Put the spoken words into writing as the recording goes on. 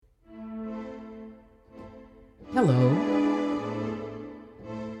Hello,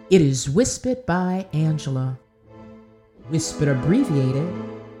 it is Whispered by Angela. Whispered abbreviated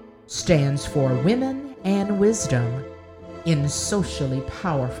stands for Women and Wisdom in Socially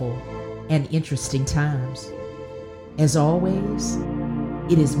Powerful and Interesting Times. As always,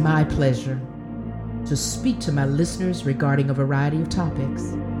 it is my pleasure to speak to my listeners regarding a variety of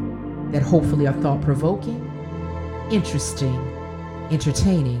topics that hopefully are thought-provoking, interesting,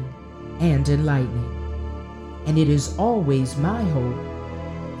 entertaining, and enlightening. And it is always my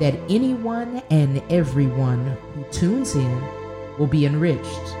hope that anyone and everyone who tunes in will be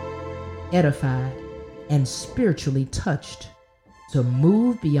enriched, edified, and spiritually touched to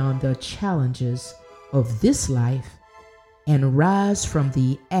move beyond the challenges of this life and rise from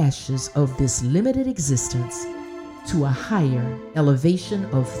the ashes of this limited existence to a higher elevation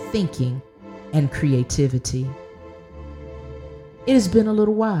of thinking and creativity. It has been a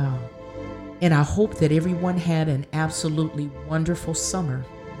little while, and I hope that everyone had an absolutely wonderful summer.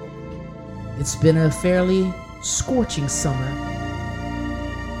 It's been a fairly scorching summer,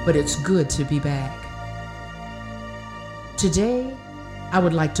 but it's good to be back. Today, I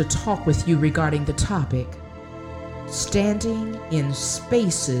would like to talk with you regarding the topic, standing in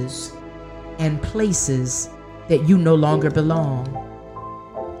spaces and places that you no longer belong.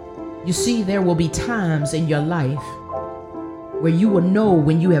 You see, there will be times in your life where you will know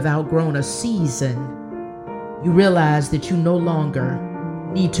when you have outgrown a season. You realize that you no longer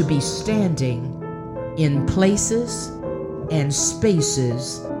need to be standing in places and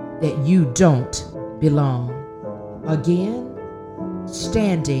spaces that you don't belong. Again,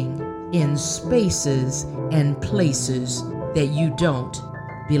 standing in spaces and places that you don't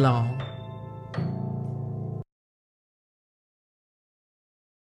belong.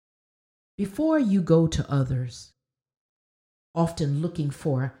 Before you go to others, often looking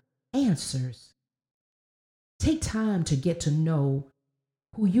for answers, take time to get to know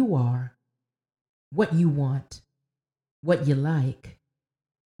who you are, what you want, what you like,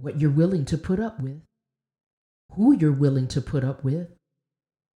 what you're willing to put up with, who you're willing to put up with,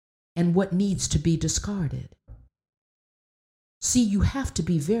 and what needs to be discarded. See, you have to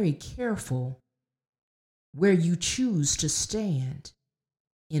be very careful where you choose to stand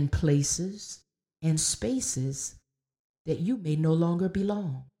in places and spaces that you may no longer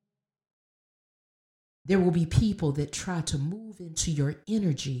belong. There will be people that try to move into your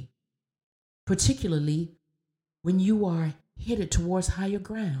energy, particularly when you are headed towards higher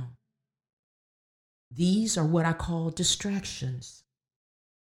ground. These are what I call distractions.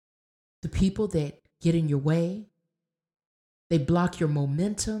 The people that get in your way, they block your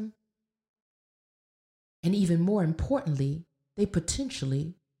momentum, and even more importantly, they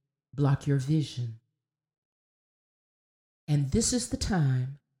potentially block your vision. And this is the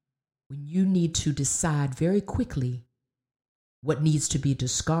time when you need to decide very quickly what needs to be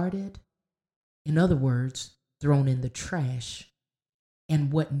discarded, in other words, thrown in the trash,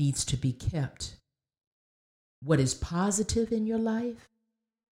 and what needs to be kept. What is positive in your life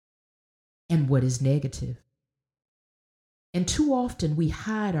and what is negative. And too often we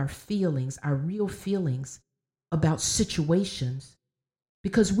hide our feelings, our real feelings about situations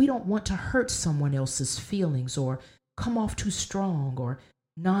because we don't want to hurt someone else's feelings or come off too strong or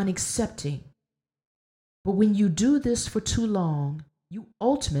non-accepting. But when you do this for too long, you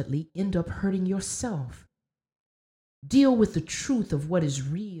ultimately end up hurting yourself. Deal with the truth of what is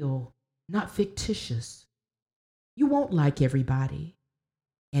real, not fictitious. You won't like everybody,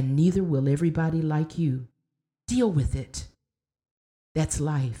 and neither will everybody like you. Deal with it. That's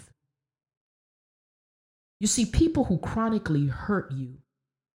life. You see, people who chronically hurt you,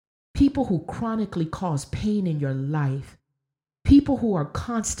 people who chronically cause pain in your life, people who are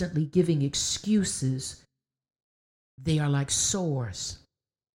constantly giving excuses, they are like sores.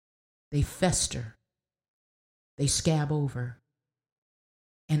 They fester. They scab over.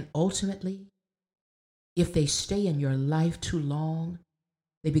 And ultimately, if they stay in your life too long,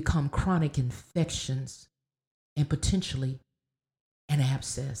 they become chronic infections and potentially an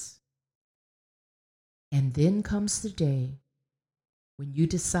abscess. And then comes the day when you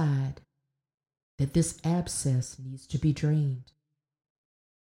decide that this abscess needs to be drained.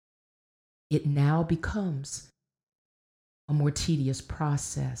 It now becomes a more tedious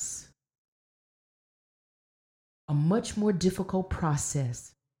process, a much more difficult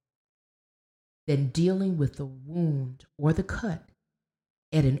process than dealing with the wound or the cut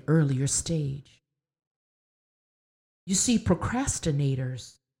at an earlier stage. You see,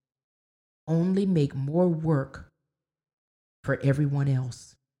 procrastinators only make more work for everyone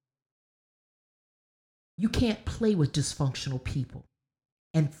else. You can't play with dysfunctional people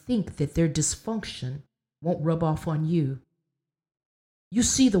and think that their dysfunction won't rub off on you. You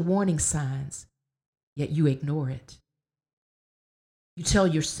see the warning signs, yet you ignore it. You tell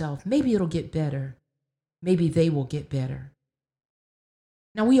yourself, maybe it'll get better. Maybe they will get better.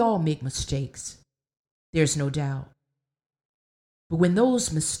 Now, we all make mistakes. There's no doubt. But when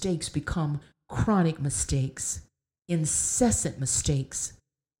those mistakes become chronic mistakes, incessant mistakes,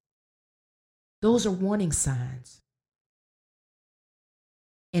 those are warning signs.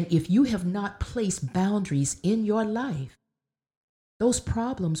 And if you have not placed boundaries in your life, those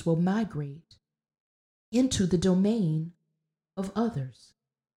problems will migrate into the domain of others.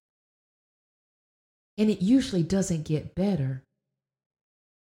 And it usually doesn't get better,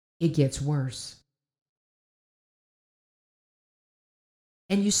 it gets worse.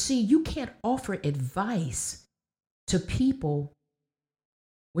 And you see, you can't offer advice to people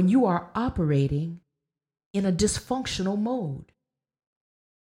when you are operating in a dysfunctional mode.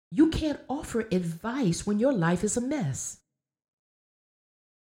 You can't offer advice when your life is a mess.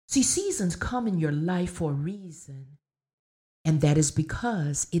 See, seasons come in your life for a reason, and that is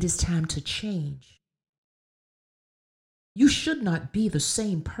because it is time to change. You should not be the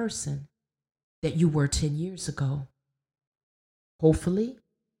same person that you were 10 years ago. Hopefully,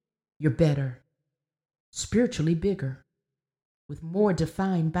 you're better, spiritually bigger, with more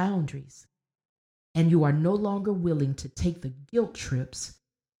defined boundaries, and you are no longer willing to take the guilt trips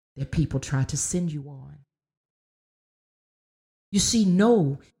that people try to send you on. You see,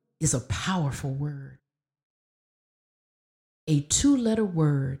 no is a powerful word. A 2-letter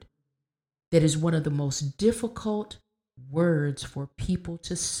word that is one of the most difficult words for people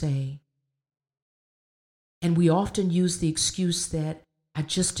to say. And we often use the excuse that I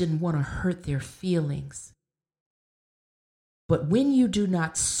just didn't want to hurt their feelings. But when you do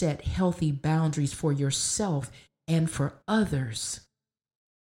not set healthy boundaries for yourself and for others,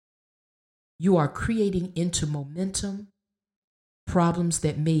 you are creating into momentum problems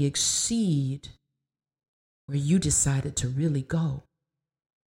that may exceed where you decided to really go.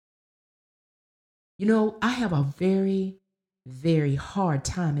 You know, I have a very, very hard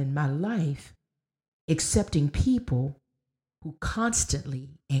time in my life accepting people who constantly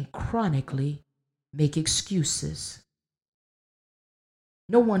and chronically make excuses.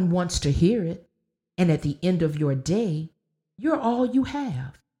 No one wants to hear it, and at the end of your day, you're all you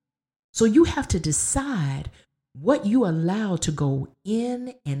have. So you have to decide what you allow to go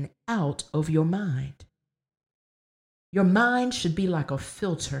in and out of your mind. Your mind should be like a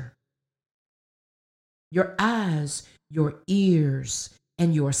filter. Your eyes, your ears,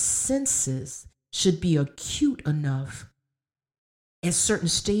 and your senses should be acute enough at certain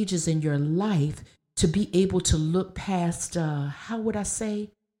stages in your life to be able to look past, the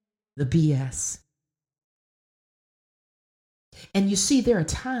BS. And you see, there are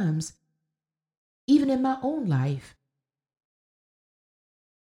times, even in my own life,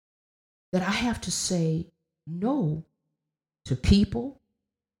 that I have to say no to people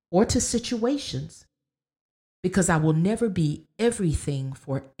or to situations because I will never be everything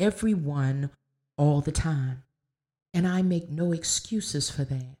for everyone all the time. And I make no excuses for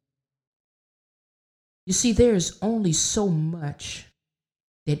that. You see, there is only so much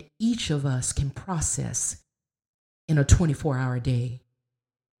that each of us can process in a 24-hour day.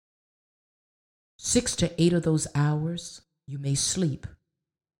 6 to 8 of those hours, you may sleep.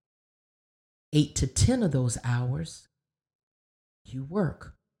 8 to 10 of those hours, you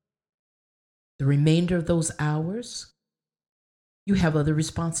work. The remainder of those hours, you have other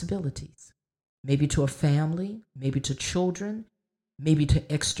responsibilities, maybe to a family, maybe to children, maybe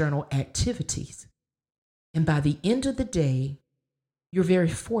to external activities. And by the end of the day, you're very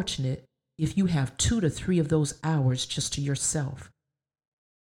fortunate if you have 2 to 3 of those hours just to yourself.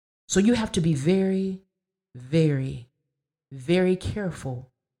 So you have to be very, very, very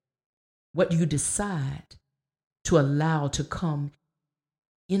careful what you decide to allow to come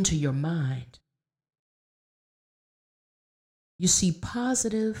into your mind. You see,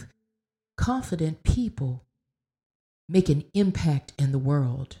 positive, confident people make an impact in the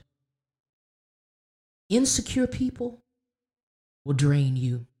world. Insecure people will drain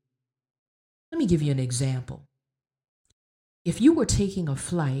you. Let me give you an example. If you were taking a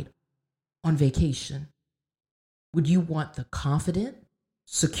flight on vacation, would you want the confident,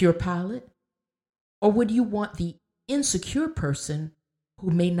 secure pilot, or would you want the insecure person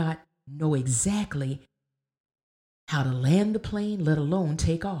who may not know exactly how to land the plane, let alone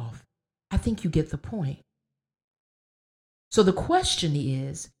take off? I think you get the point. So the question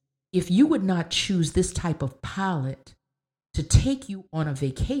is, if you would not choose this type of pilot to take you on a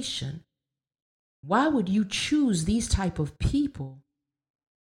vacation, why would you choose these type of people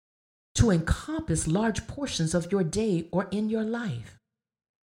to encompass large portions of your day or in your life.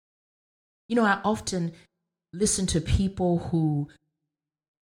 I often listen to people who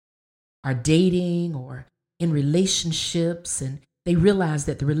are dating or in relationships, and they realize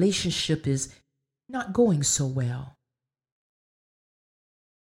that the relationship is not going so well.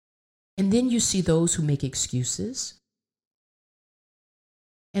 And then you see those who make excuses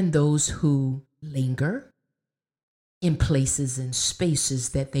and those who linger in places and spaces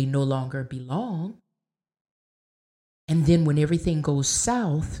that they no longer belong. And then when everything goes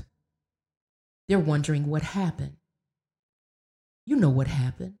south, they're wondering what happened. You know what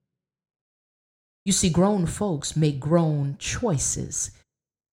happened. You see, grown folks make grown choices,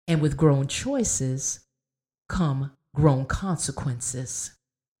 and with grown choices come grown consequences.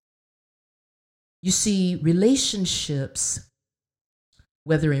 You see, relationships,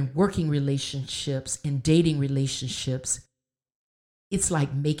 whether in working relationships, in dating relationships, it's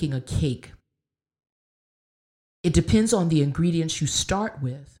like making a cake. It depends on the ingredients you start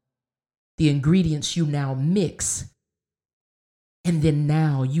with, the ingredients you now mix, and then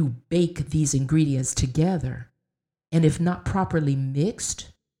now you bake these ingredients together. And if not properly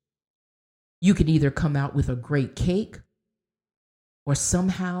mixed, you can either come out with a great cake or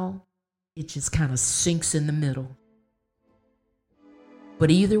somehow it just kind of sinks in the middle. But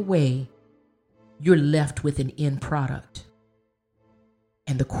either way, you're left with an end product.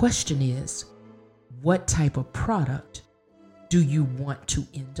 And the question is, what type of product do you want to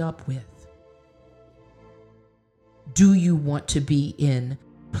end up with? Do you want to be in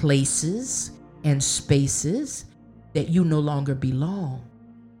places and spaces that you no longer belong?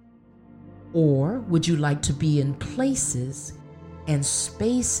 Or would you like to be in places and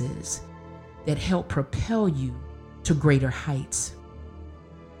spaces that help propel you to greater heights?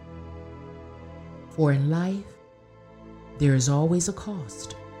 For in life, there is always a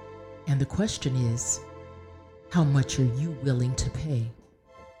cost. And the question is, how much are you willing to pay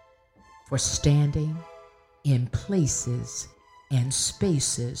for standing in places and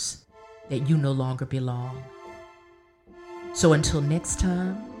spaces that you no longer belong? So until next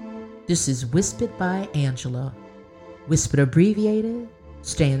time, this is Whispered by Angela. Whispered abbreviated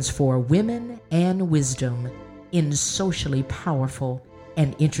stands for Women and Wisdom in Socially Powerful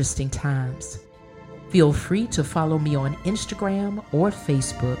and Interesting Times. Feel free to follow me on Instagram or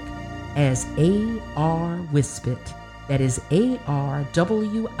Facebook as A.R. Whispered. That is ARWISPIT,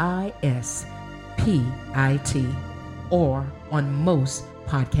 or on most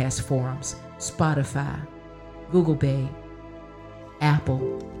podcast forums, Spotify, Google Play, Apple,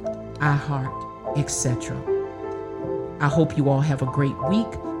 iHeart, etc. I hope you all have a great week.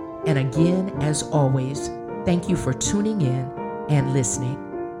 And again, as always, thank you for tuning in and listening.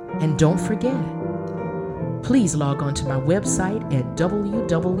 And don't forget, please log on to my website at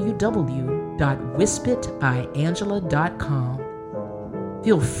www.whisperedbyangela.com.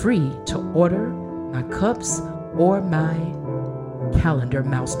 Feel free to order my cups or my calendar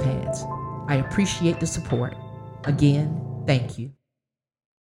mouse pads. I appreciate the support. Again, thank you.